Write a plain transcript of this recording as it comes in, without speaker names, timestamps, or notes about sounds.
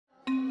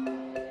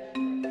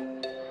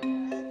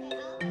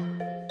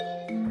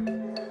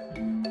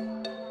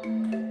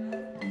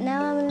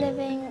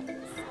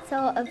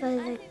sort of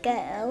as a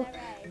girl,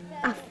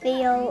 I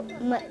feel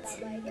much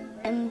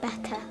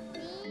better.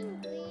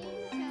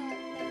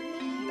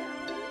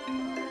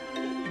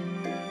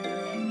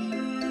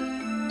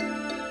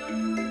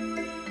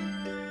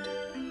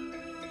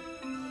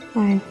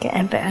 I get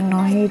a bit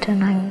annoyed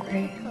and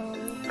angry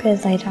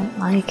because I don't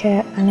like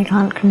it and I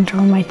can't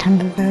control my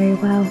temper very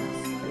well.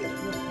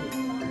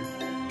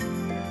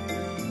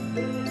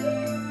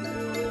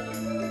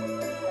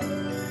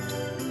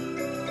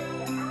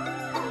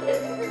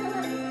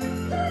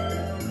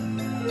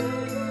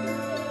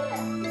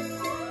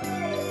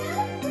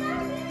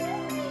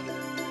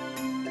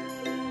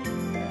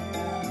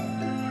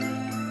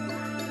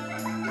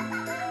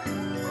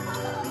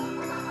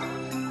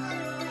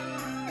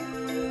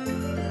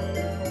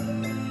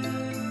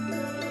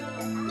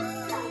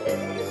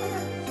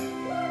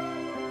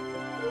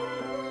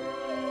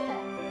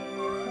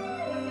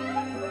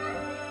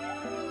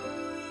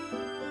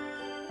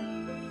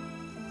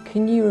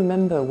 Can you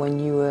remember when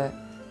you were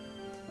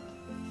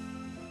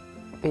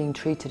being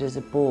treated as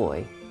a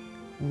boy,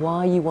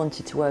 why you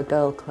wanted to wear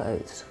girl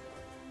clothes?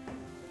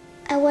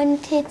 I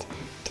wanted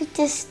to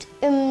just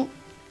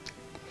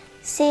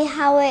see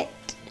how it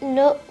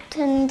looked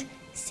and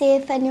see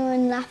if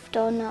anyone laughed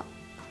or not.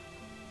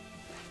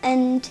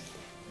 And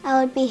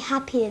I would be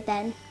happier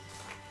then.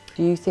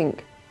 Do you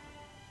think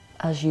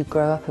as you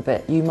grow up a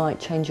bit, you might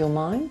change your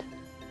mind?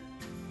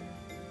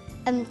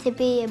 To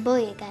be a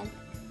boy again?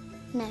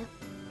 No.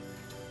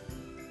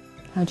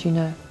 How do you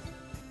know?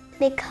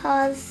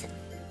 Because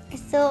I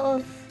sort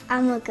of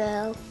am a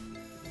girl.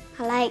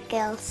 I like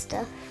girl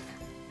stuff.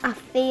 I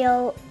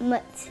feel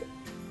much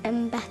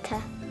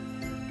better.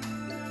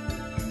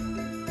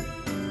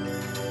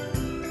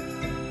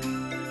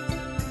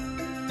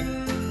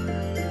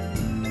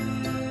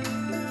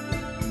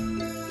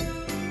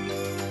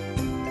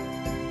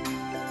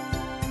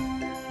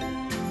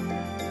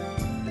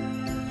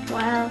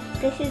 Well,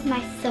 this is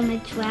my summer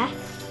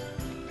dress.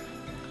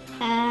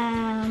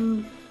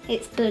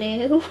 It's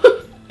blue.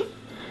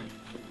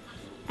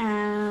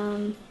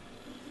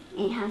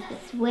 It has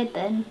this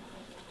ribbon,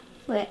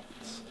 which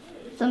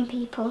some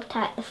people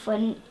tie at the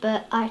front,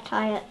 but I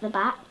tie at the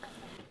back.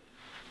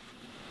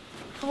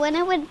 When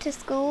I went to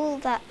school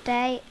that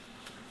day,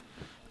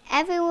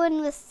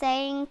 everyone was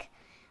saying,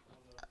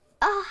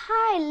 "Oh,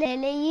 hi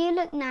Lily, you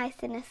look nice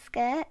in a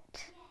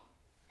skirt."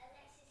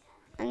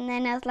 And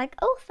then I was like,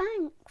 "Oh,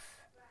 thanks."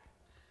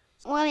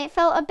 Well, it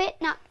felt a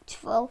bit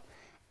natural,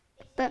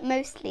 but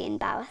mostly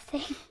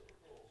embarrassing.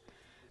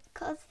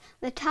 Because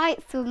the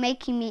tights were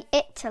making me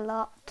itch a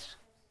lot.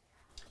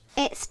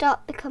 It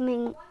stopped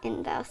becoming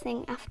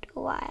embarrassing after a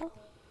while.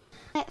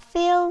 It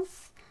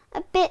feels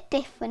a bit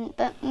different,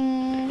 but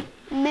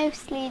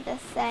mostly the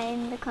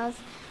same, because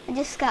I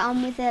just get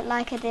on with it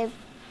like I did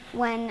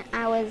when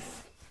I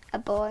was a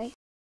boy.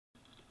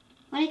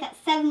 When I get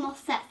 7 more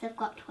sets, I've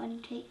got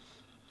 20.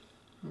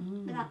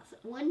 But that's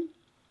one.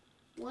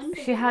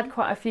 She had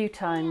quite a few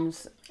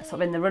times, sort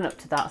of in the run-up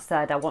to that,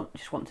 said, I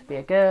just want to be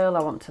a girl,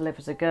 I want to live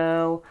as a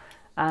girl.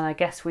 And I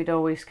guess we'd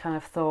always kind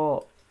of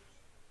thought,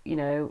 you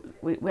know,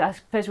 I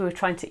suppose we were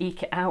trying to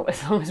eke it out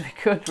as long as we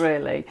could,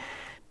 really.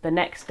 The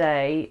next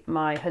day,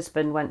 my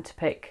husband went to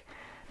pick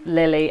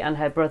Lily and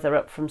her brother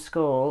up from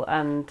school,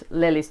 and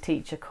Lily's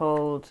teacher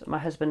called my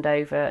husband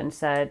over and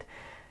said,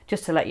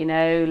 just to let you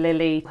know,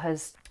 Lily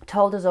has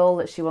told us all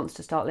that she wants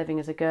to start living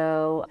as a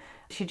girl.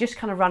 She just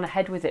kind of ran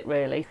ahead with it,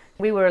 really.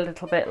 We were a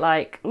little bit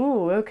like,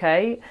 ooh,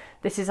 okay,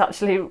 this is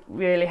actually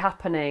really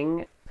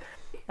happening.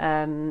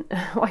 Why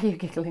are you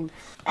giggling?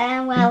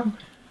 Well,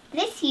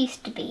 this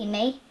used to be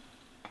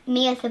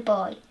me as a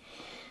boy.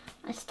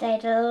 I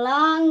stayed a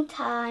long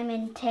time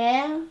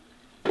until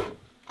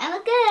I'm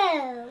a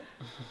girl.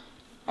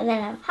 And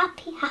then I'm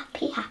happy,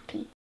 happy,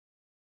 happy.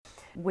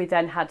 We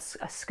then had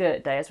a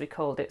skirt day, as we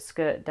called it,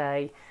 skirt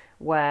day,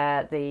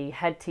 where the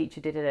head teacher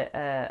did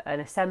an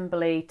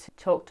assembly,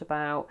 talked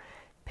about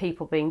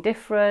people being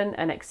different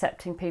and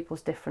accepting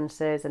people's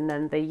differences, and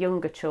then the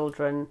younger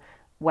children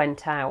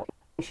went out.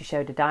 She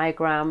showed a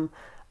diagram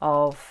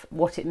of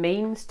what it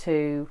means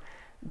to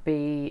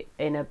be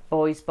in a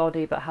boy's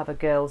body but have a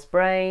girl's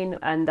brain,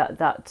 and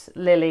that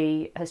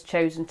Lily has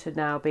chosen to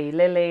now be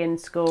Lily in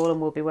school and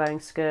will be wearing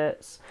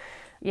skirts.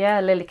 Yeah,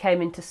 Lily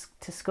came into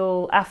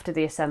school after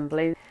the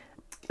assembly.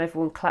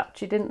 Everyone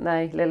clapped you, didn't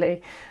they,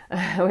 Lily?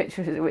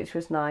 which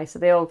was nice. So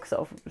they all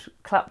sort of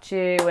clapped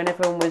you, and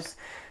everyone was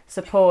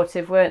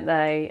supportive, weren't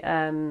they?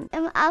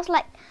 I was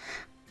like,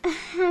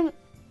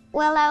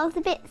 well, I was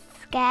a bit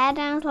scared,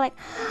 and I was like,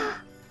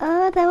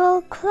 oh, they're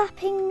all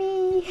clapping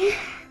me.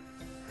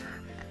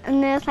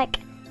 And I was like,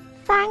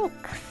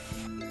 thanks.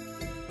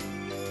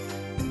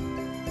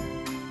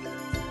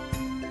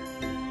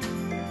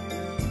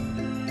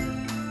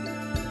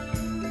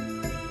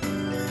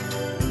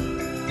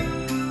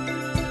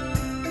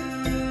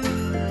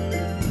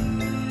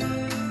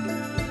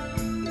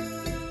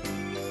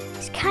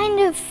 It's kind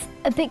of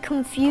a bit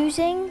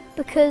confusing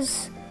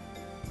because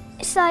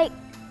it's like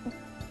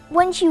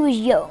when she was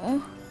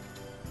young,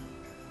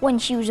 when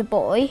she was a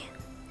boy,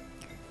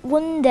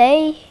 one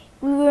day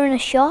we were in a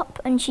shop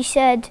and she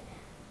said,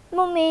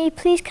 "Mummy,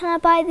 please can I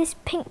buy this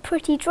pink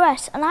pretty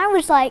dress?" And I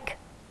was like,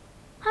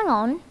 hang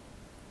on,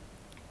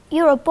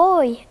 you're a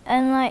boy.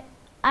 And like,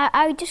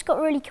 I just got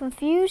really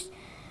confused.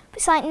 But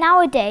it's like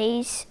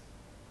nowadays,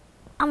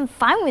 I'm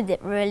fine with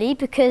it really,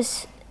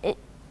 because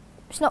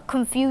it's not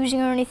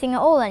confusing or anything at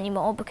all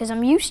anymore, because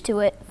I'm used to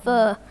it.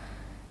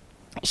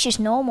 It's just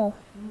normal.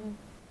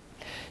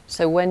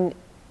 So when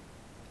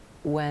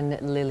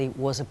Lily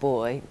was a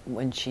boy,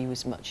 when she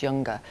was much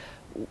younger,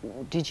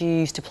 did you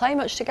used to play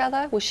much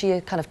together? Was she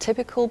a kind of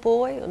typical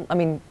boy? I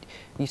mean,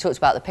 you talked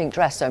about the pink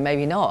dress, so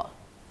maybe not.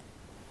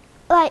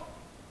 Like,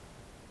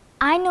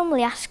 I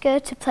normally ask her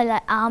to play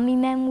like army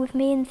men with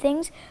me and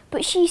things,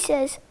 but she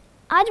says,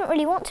 I don't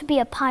really want to be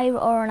a pirate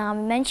or an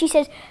army man. She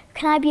says,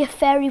 can I be a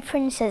fairy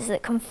princess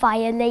that can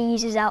fire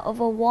lasers out of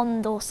a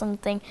wand or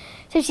something?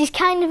 So she's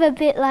kind of a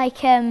bit like,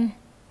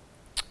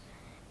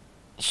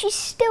 she's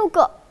still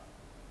got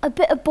a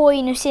bit of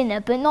boyness in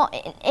her, but not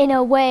in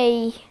a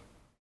way.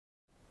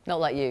 Not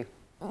like you.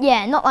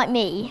 Yeah, not like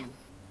me.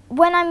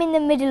 When I'm in the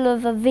middle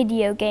of a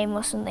video game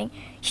or something,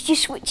 she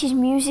just switches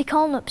music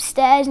on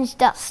upstairs and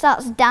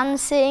starts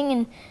dancing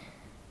and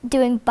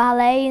doing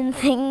ballet and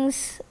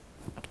things.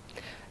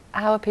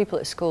 How are people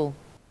at school?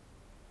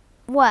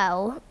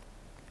 Well,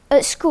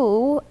 at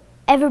school,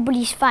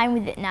 everybody's fine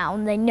with it now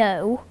and they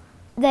know.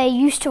 They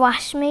used to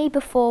ask me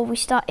before we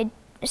started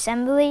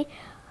assembly,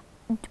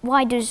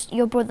 why does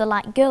your brother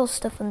like girl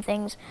stuff and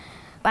things?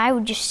 But I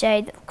would just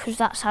say that because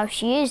that's how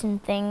she is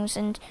and things,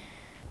 and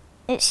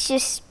it's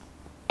just,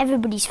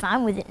 everybody's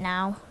fine with it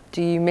now.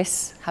 Do you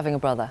miss having a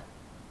brother?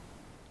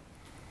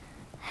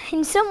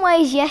 In some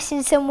ways yes,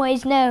 in some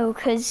ways no,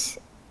 because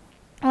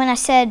when I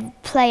said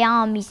play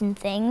armies and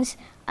things,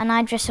 and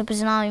I dress up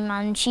as an army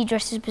man and she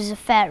dresses up as a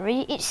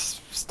fairy,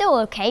 it's still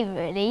okay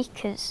really,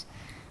 because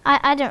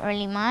I don't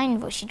really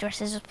mind what she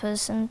dresses up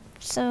as, and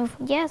so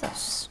yeah,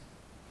 that's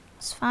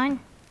fine.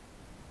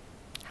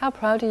 How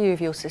proud are you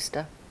of your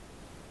sister?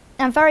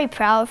 I'm very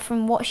proud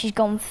from what she's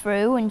gone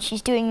through, and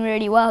she's doing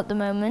really well at the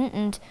moment,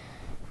 and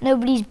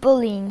nobody's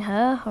bullying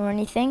her or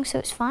anything, so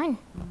it's fine.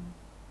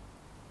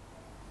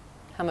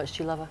 How much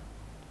do you love her?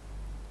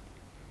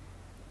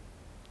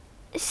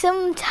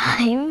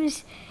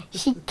 Sometimes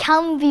she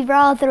can be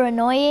rather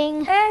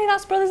annoying. Hey,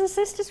 that's brothers and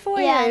sisters for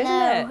you, Yeah, isn't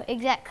no, it?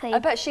 exactly. I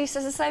bet she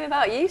says the same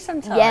about you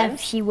sometimes. Yeah,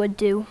 she would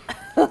do.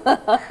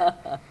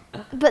 But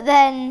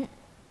then,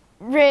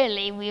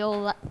 really, we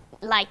all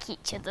like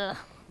each other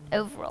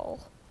overall,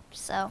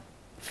 so.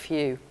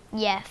 Few.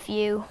 Yeah,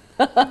 few.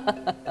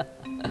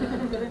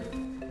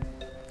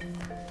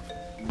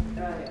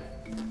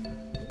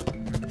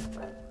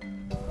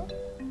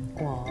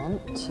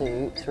 1,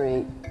 2,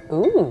 3.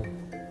 Ooh.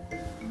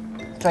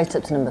 Straight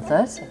up to number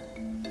 30.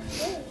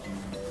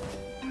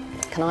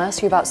 Can I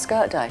ask you about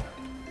skirt day?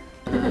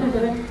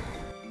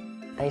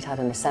 They'd had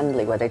an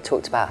assembly where they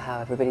talked about how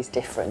everybody's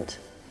different.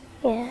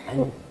 Yeah.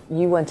 And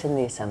you weren't in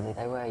the assembly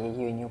though, were you?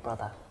 You and your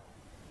brother.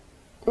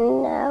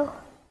 No.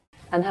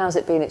 And how's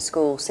it been at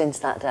school since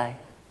that day?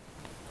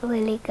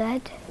 Really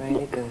good.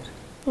 Really good.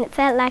 And it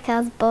felt like I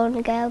was born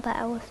a girl, but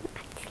I wasn't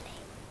actually.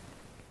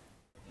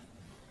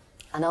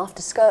 And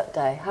after skirt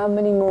day, how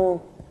many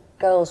more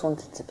girls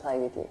wanted to play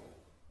with you?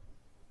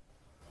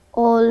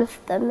 All of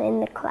them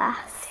in the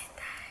class.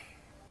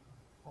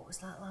 What was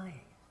that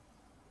like?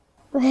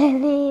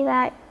 Really,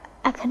 like,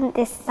 I couldn't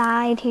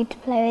decide who to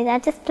play with. I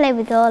just played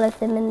with all of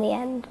them in the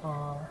end.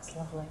 Oh, that's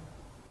lovely.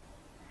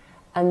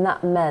 And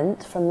that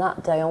meant, from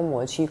that day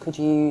onwards, you could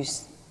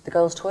use the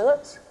girls'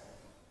 toilets?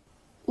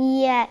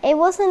 Yeah, it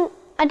wasn't,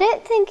 I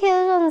don't think it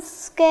was on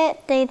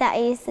skirt day that I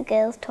used the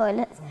girls'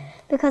 toilets,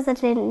 because I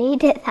didn't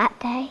need it that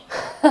day.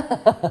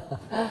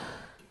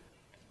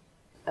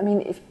 I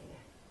mean, if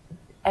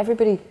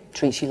everybody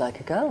treats you like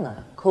a girl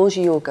now, calls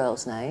you your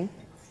girl's name,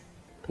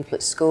 people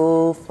at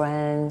school,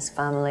 friends,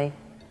 family,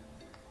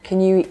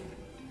 can you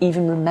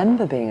even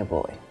remember being a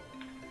boy?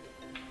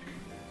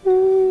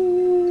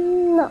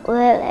 Not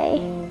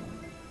really.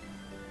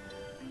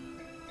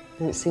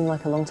 Does it seem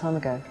like a long time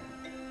ago?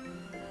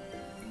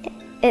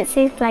 It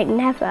seems like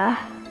never.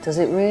 Does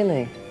it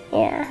really?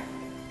 Yeah.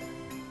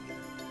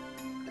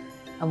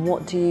 And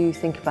what do you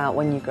think about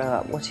when you grow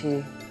up?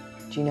 Do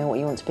you know what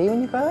you want to be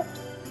when you grow up?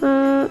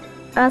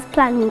 I was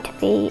planning to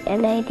be a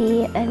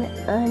lady and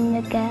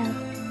a girl.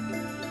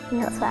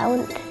 And that's what I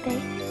want to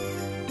be.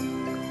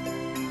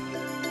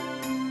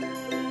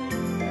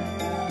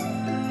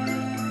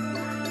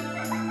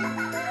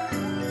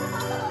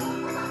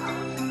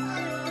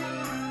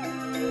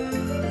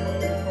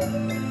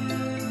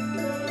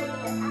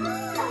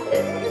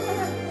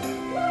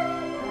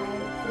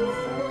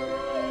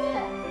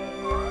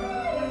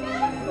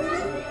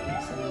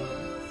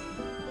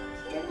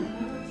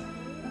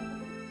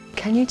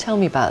 Can you tell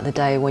me about the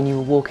day when you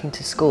were walking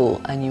to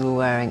school and you were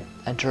wearing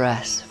a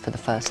dress for the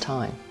first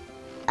time?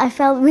 I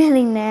felt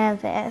really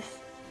nervous.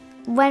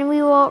 When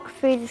we walked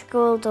through the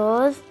school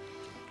doors,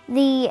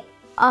 the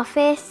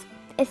office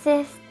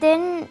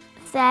assistant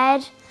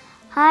said,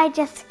 "Hi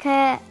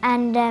Jessica,"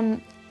 and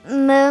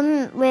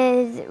Mum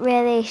was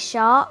really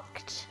shocked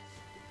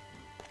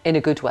In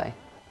a good way?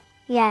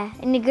 Yeah,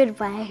 in a good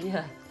way.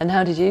 Yeah. And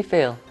how did you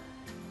feel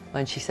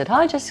when she said,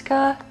 "Hi,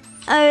 Jessica"?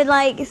 I was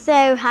like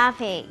so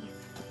happy.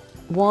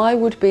 Why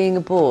would being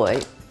a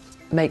boy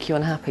make you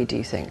unhappy, do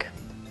you think?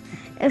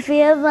 I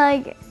feel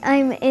like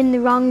I'm in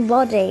the wrong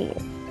body.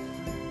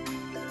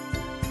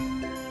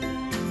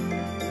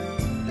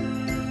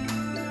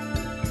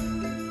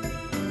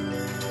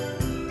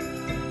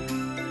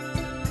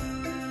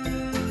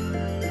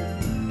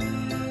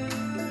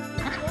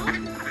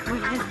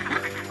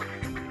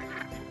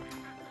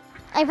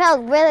 I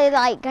felt really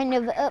like kind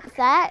of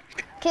upset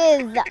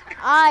because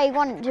I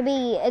want to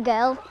be a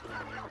girl.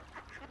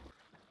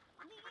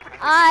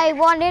 I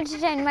wanted to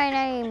change my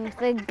name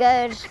for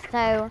good,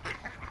 so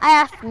I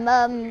asked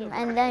Mum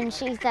and then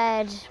she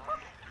said,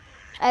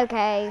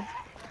 okay.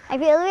 I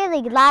feel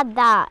really glad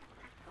that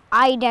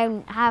I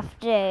don't have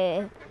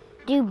to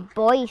do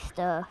boy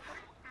stuff.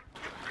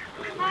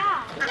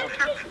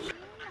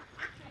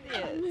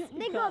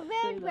 They got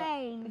bird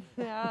brain.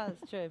 Yeah,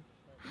 that's true.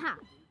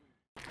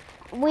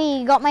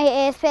 We got my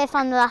ears pierced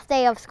on the last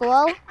day of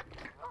school.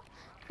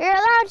 You're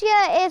allowed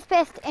your ears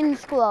pierced in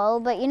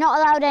school, but you're not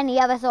allowed any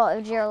other sort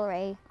of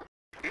jewellery.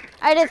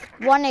 I just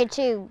wanted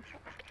to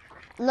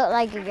look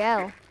like a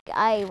girl.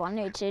 I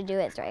wanted to do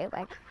it straight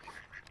away.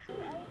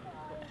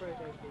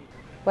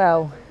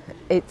 Well,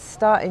 it's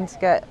starting to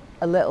get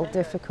a little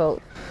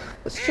difficult.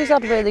 She's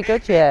had a really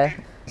good year.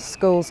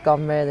 School's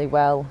gone really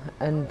well,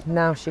 and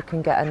now she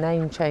can get her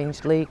name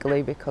changed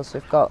legally because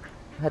we've got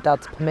her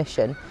dad's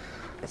permission.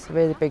 It's a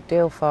really big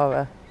deal for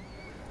her.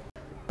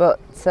 But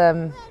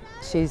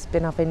she's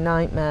been having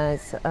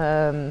nightmares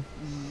and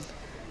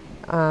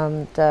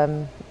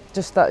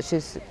just that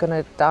she's going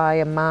to die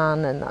a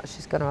man and that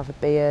she's going to have a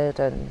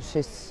beard, and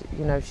she's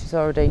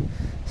already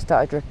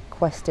started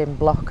requesting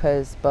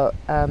blockers, but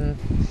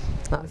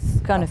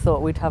that's kind of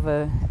thought we'd have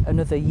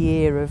another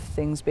year of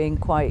things being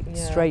quite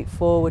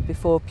straightforward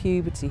before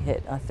puberty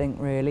hit, I think,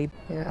 really.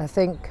 Yeah, I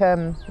think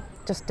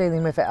just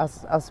dealing with it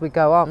as we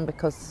go on,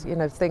 because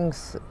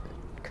things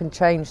can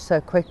change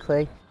so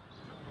quickly.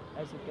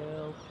 As a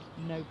girl,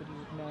 nobody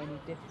would know any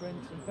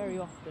different, and very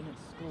often at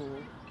school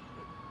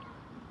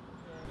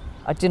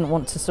I didn't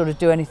want to sort of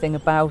do anything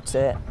about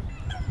it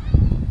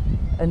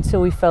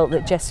until we felt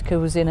that Jessica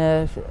was and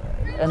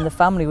the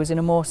family was in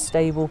a more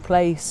stable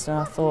place, and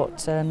I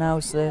thought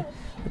now's the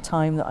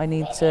time that I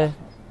need to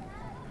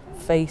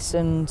face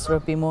and sort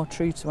of be more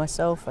true to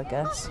myself, I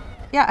guess.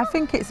 Yeah, I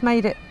think it's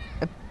made it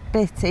a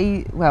bit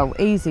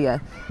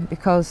easier,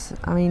 because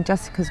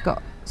Jessica's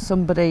got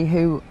somebody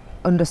who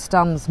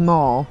understands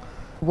more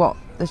what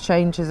the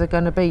changes are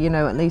going to be.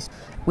 At least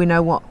we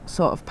know what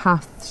sort of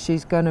path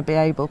she's going to be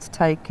able to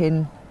take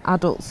in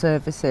adult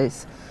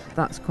services.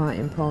 That's quite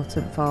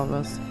important for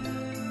us.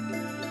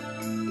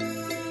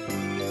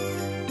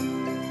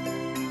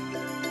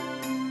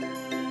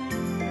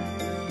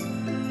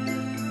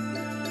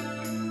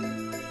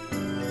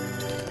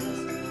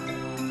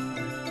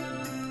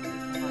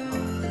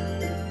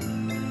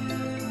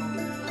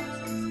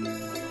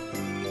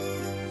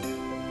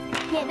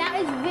 Yeah, that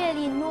was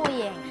really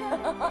annoying.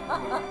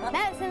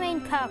 That's the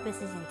main purpose,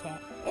 isn't it?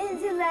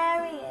 It's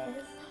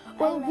hilarious.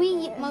 Well,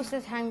 we most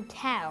of the time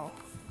tell.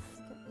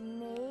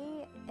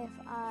 Me, if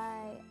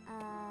I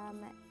am...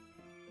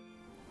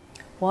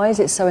 Why is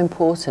it so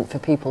important for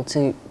people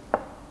to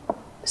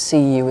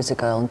see you as a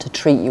girl and to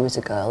treat you as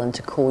a girl and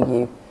to call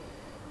you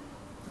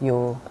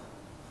your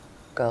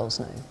girl's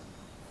name?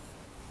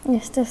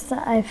 It's just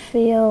that I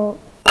feel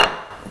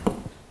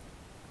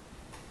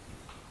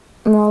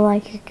more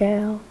like a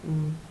girl.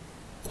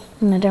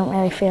 And I don't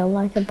really feel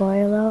like a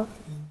boy a lot.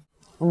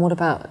 And what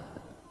about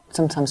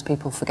sometimes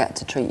people forget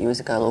to treat you as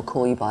a girl or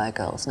call you by a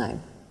girl's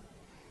name?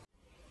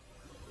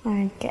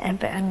 I get a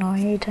bit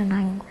annoyed and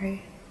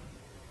angry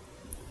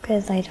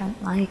because I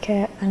don't like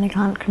it and I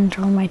can't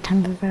control my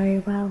temper very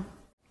well.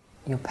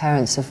 Your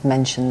parents have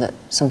mentioned that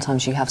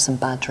sometimes you have some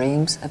bad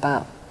dreams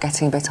about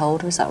getting a bit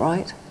older, is that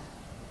right?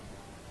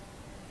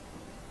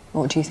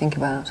 What do you think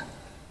about?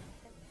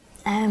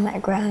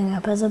 Growing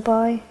up as a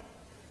boy,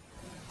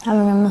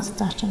 having a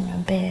moustache and a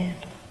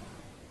beard.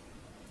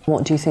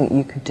 What do you think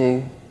you could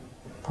do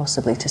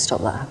possibly to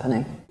stop that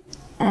happening?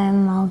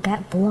 I'll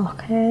get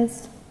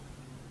blockers.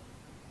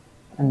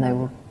 And they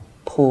will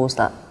pause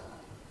that,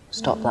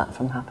 stop that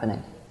from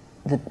happening.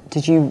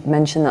 Did you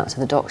mention that to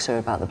the doctor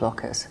about the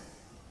blockers?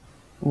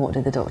 What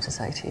did the doctor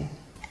say to you?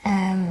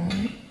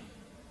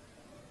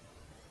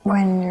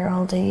 When you're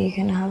older you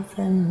can have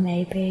them,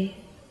 maybe.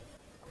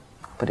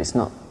 But it's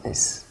not,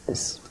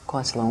 it's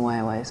quite a long way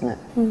away, isn't it?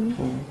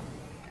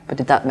 But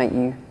did that make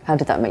you, how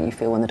did that make you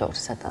feel when the doctor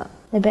said that?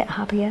 A bit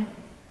happier.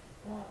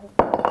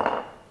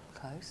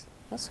 Close.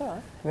 That's all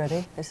right.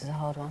 Ready? This is a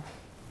hard one.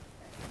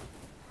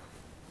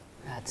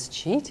 That's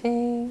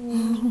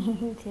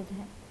cheating. Did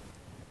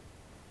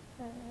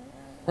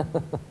it?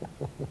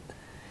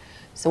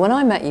 So when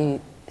I met you,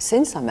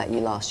 since I met you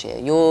last year,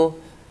 your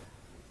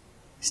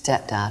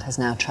stepdad has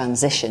now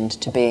transitioned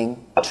to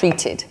being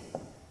treated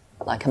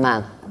like a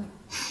man.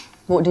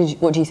 What do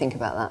you think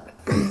about that?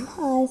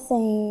 I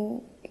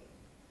think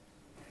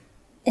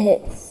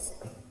It's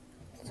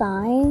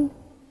fine,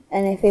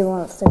 and if he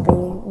wants to be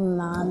a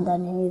man,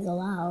 then he's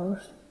allowed.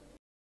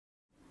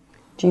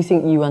 Do you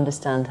think you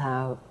understand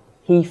how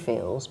he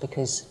feels?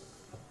 Because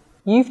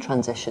you've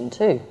transitioned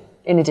too,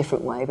 in a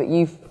different way, but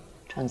you've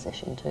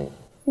transitioned too.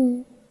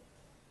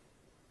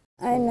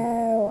 I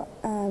know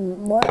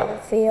what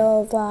it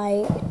feels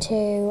like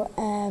to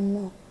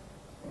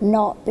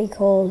not be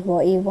called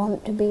what you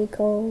want to be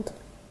called.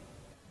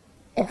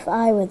 If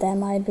I were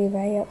them, I'd be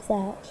very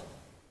upset.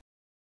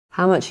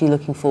 How much are you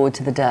looking forward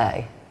to the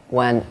day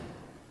when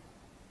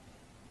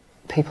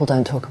people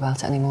don't talk about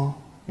it anymore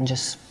and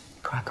just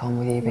crack on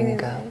with you being a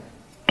girl?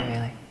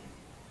 Really?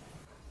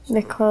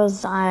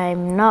 Because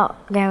I'm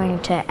not going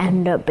to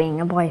end up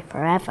being a boy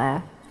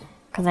forever,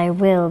 because I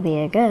will be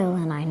a girl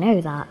and I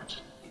know that.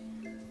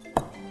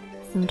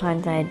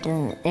 Sometimes it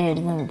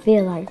doesn't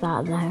feel like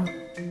that though.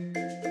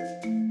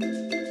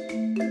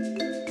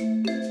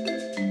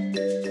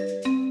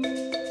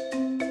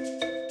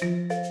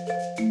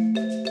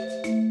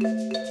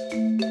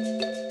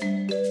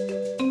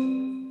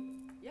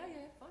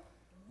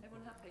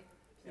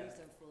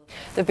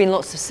 There have been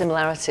lots of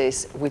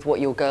similarities with what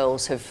your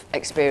girls have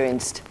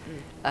experienced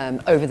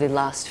over the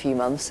last few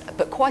months,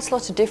 but quite a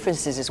lot of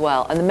differences as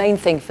well. And the main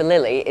thing for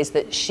Lily is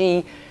that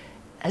she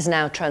has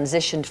now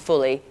transitioned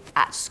fully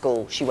at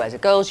school. She wears a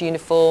girl's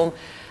uniform,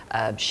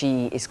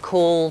 she is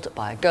called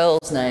by a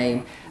girl's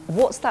name.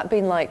 What's that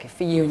been like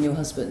for you and your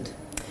husband?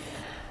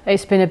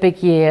 It's been a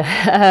big year.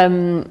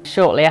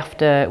 Shortly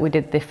after we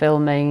did the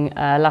filming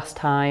last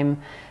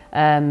time,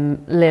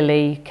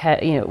 Lily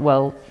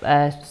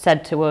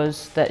said to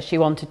us that she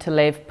wanted to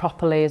live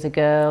properly as a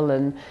girl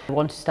and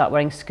wanted to start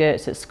wearing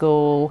skirts at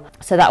school.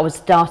 So that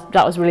was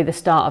really the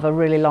start of a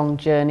really long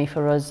journey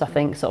for us, I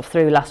think, sort of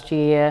through last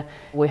year.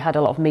 We had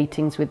a lot of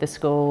meetings with the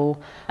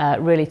school,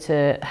 really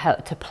to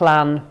help to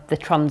plan the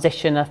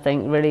transition, I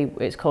think. Really,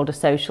 it's called a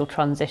social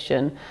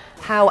transition.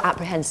 How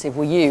apprehensive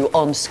were you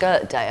on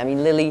skirt day? I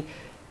mean, Lily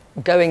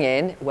going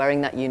in, wearing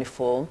that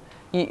uniform,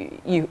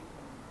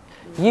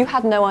 you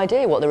had no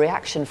idea what the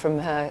reaction from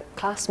her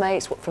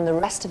classmates, from the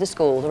rest of the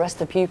school, the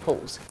rest of the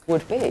pupils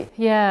would be.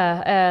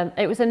 Yeah,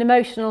 it was an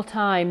emotional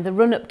time. The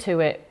run up to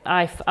it,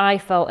 I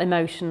felt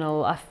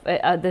emotional.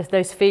 There's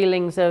those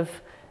feelings of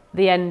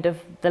the end of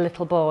the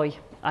little boy,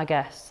 I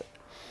guess.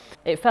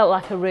 It felt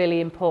like a really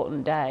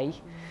important day,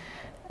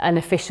 an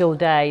official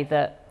day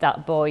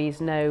that boy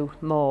is no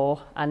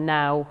more, and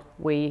now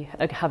we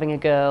are having a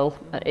girl.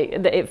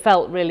 It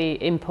felt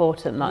really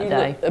important that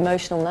day. You look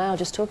emotional now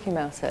just talking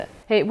about it.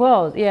 It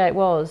was, yeah, it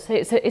was.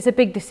 It's a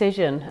big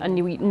decision, and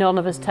none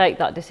of us take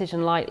that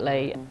decision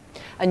lightly.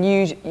 And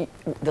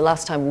the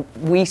last time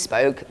we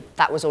spoke,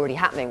 that was already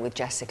happening with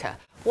Jessica.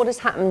 What has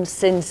happened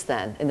since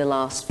then, in the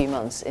last few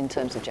months, in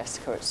terms of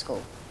Jessica at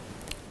school?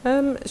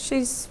 I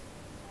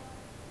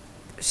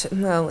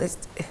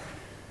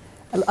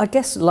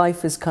guess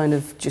life has kind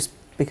of just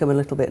become a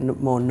little bit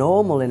more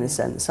normal in a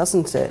sense,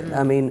 hasn't it?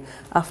 I mean,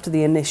 after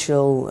the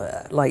initial,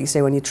 like you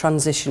say, when you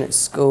transition at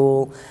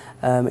school,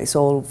 it's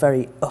all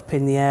very up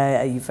in the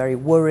air, you're very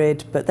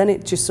worried, but then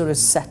it just sort of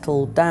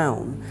settled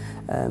down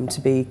to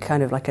be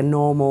kind of like a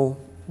normal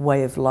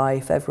way of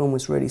life. Everyone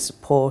was really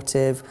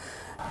supportive.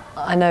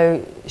 I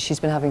know she's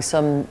been having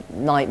some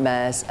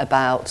nightmares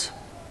about,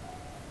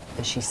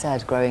 as she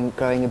said, growing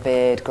a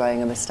beard,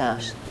 growing a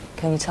moustache.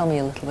 Can you tell me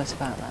a little bit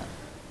about that?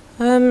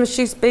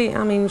 She's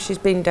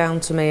been down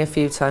to me a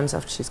few times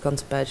after she's gone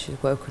to bed.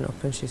 She's woken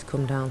up and she's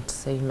come down to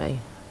see me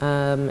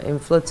in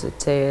floods of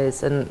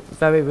tears and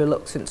very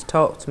reluctant to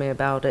talk to me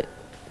about it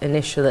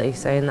initially,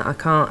 saying that I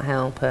can't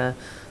help her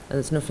and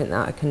there's nothing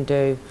that I can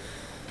do.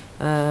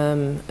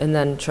 And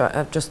then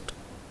I've just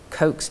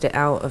coaxed it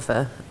out of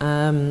her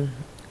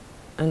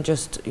and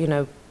just,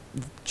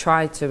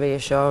 tried to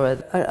reassure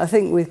her. I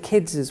think with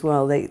kids as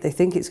well, they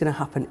think it's going to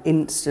happen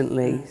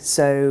instantly.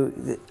 So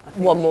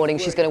one morning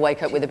she's going to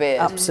wake up with a beard.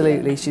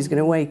 Absolutely, she's going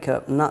to wake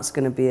up and that's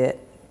going to be it.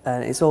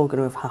 It's all going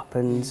to have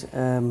happened.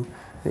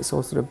 It's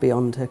all sort of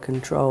beyond her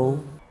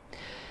control.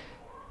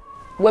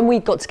 When we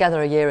got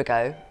together a year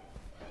ago,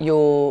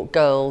 your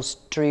girls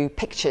drew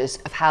pictures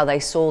of how they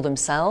saw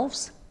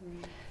themselves.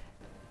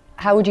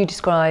 How would you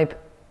describe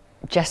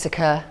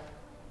Jessica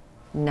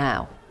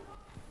now?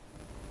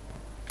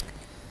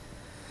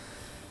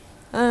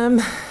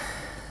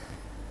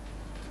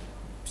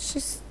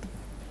 She's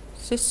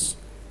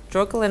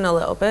struggling a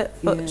little bit,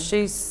 but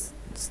she's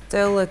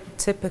still a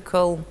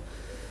typical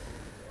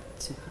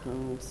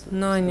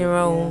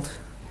 9-year-old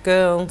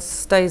girl.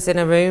 Stays in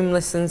a room,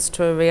 listens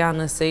to a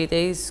Rihanna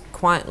CDs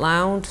quite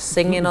loud,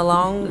 singing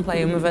along,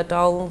 playing with her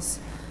dolls.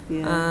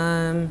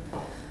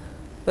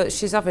 But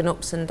she's having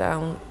up and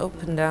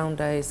down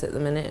days at the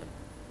minute.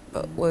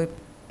 But we're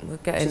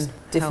getting it's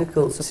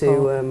difficult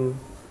to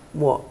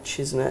watch,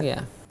 isn't it?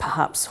 Yeah.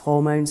 Perhaps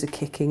hormones are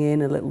kicking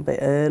in a little bit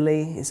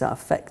early. Is that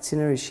affecting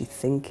her? Is she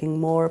thinking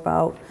more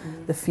about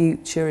the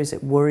future? Is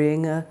it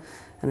worrying her?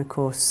 And of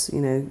course,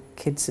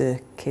 kids are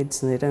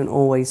kids and they don't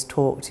always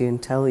talk to you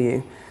and tell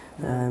you,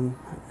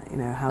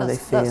 how they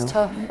feel. That's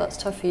tough. That's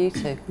tough for you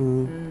too.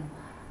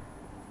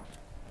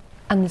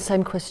 And the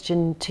same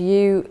question to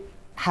you,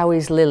 how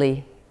is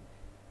Lily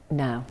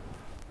now?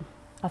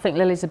 I think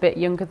Lily's a bit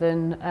younger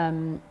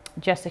than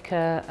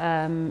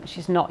Jessica.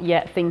 She's not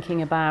yet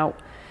thinking about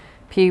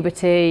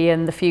puberty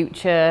and the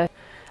future.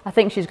 I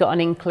think she's got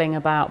an inkling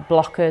about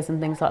blockers and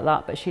things like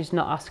that, but she's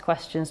not asked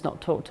questions, not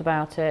talked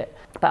about it.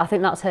 But I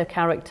think that's her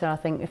character. I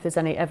think if there's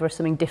ever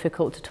something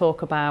difficult to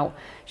talk about,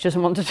 she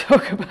doesn't want to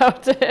talk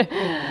about it,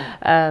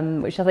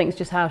 which I think is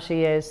just how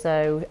she is.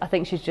 So I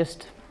think she's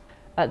just,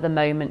 at the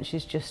moment,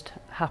 she's just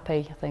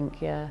happy, I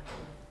think, yeah.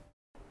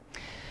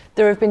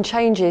 There have been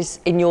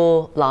changes in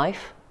your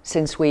life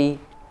since we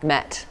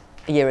met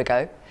a year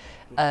ago.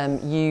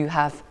 You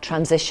have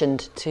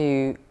transitioned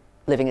to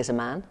living as a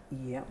man.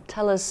 Yeah.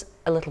 Tell us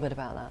a little bit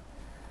about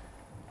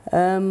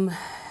that.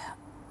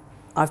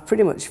 I've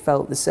pretty much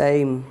felt the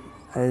same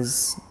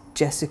as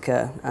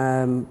Jessica,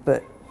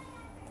 but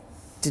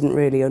didn't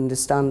really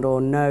understand or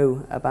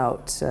know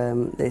about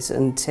this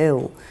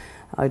until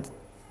I'd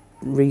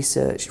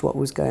researched what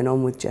was going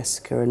on with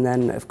Jessica, and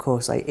then of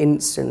course I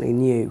instantly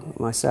knew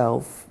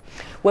myself.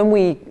 When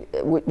we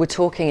were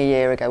talking a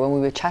year ago, when we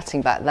were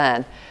chatting back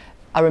then,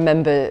 I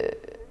remember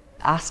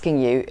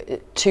asking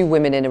you, two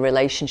women in a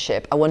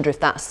relationship, I wonder if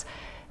that's,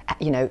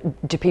 you know,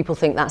 do people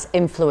think that's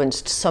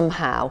influenced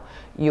somehow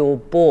your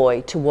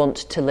boy to want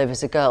to live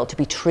as a girl, to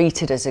be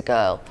treated as a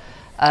girl?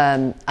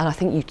 And I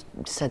think you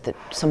said that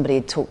somebody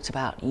had talked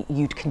about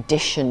you'd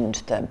conditioned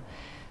them.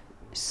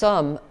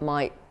 Some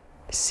might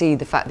see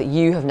the fact that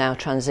you have now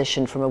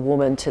transitioned from a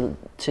woman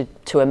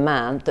to a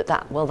man,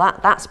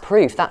 that's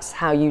proof, that's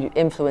how you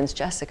influenced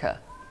Jessica.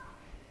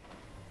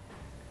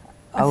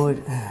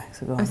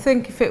 I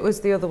think if it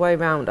was the other way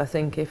round, I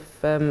think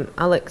if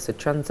Alex had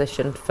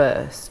transitioned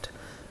first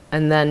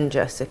and then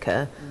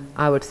Jessica,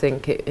 I would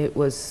think it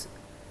was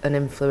an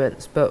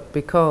influence, but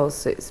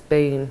because it's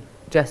been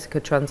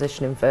Jessica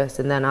transitioning first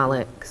and then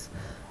Alex,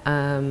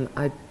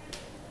 I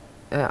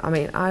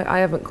mean, I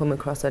haven't come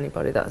across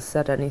anybody that's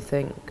said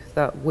anything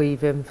that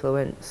we've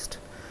influenced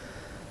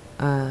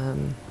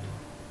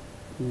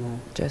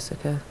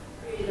Jessica.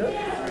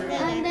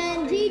 And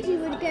then Gigi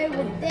would go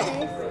with this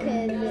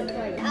because it's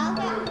like, I'll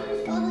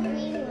get all the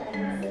green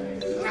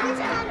ones.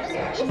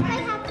 If they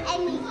have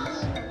any.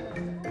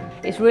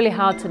 It's really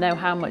hard to know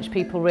how much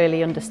people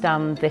really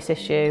understand this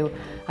issue,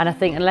 and I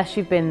think unless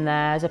you've been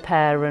there as a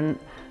parent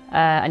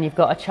and you've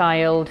got a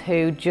child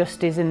who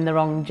just is in the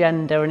wrong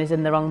gender and is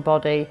in the wrong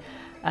body,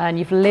 and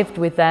you've lived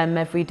with them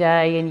every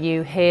day and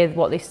you hear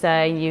what they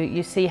say,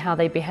 you see how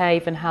they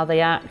behave and how they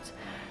act,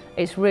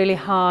 it's really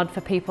hard for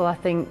people, I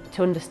think,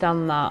 to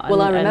understand that.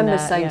 Well, I remember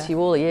saying to you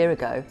all a year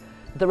ago,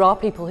 there are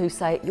people who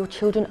say your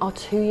children are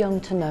too young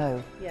to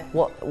know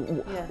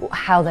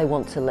how they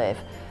want to live.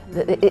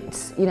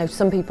 It's, you know,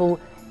 some people,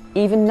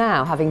 even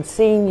now, having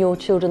seen your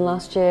children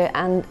last year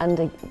and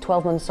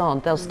 12 months on,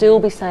 they'll still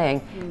be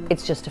saying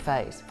it's just a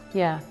phase.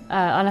 Yeah,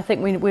 and I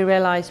think we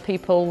realise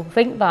people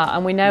think that,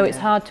 and we know it's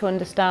hard to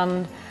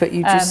understand. But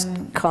you just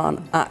can't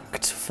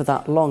act for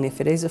that long.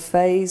 If it is a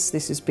phase,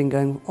 this has been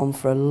going on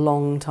for a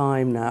long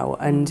time now,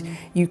 and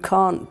you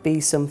can't be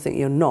something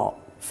you're not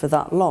for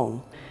that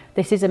long.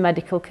 This is a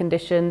medical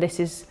condition, this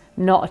is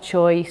not a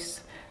choice,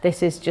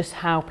 this is just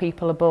how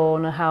people are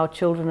born and how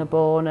children are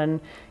born,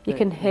 and you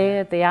can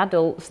hear the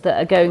adults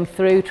that are going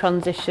through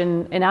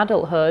transition in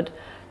adulthood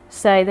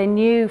say they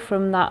knew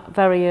from that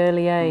very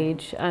early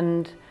age,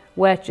 and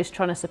we're just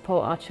trying to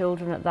support our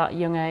children at that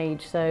young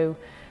age so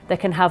they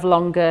can have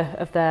longer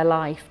of their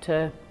life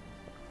to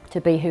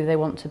be who they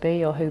want to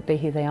be or be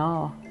who they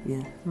are.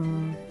 Yeah.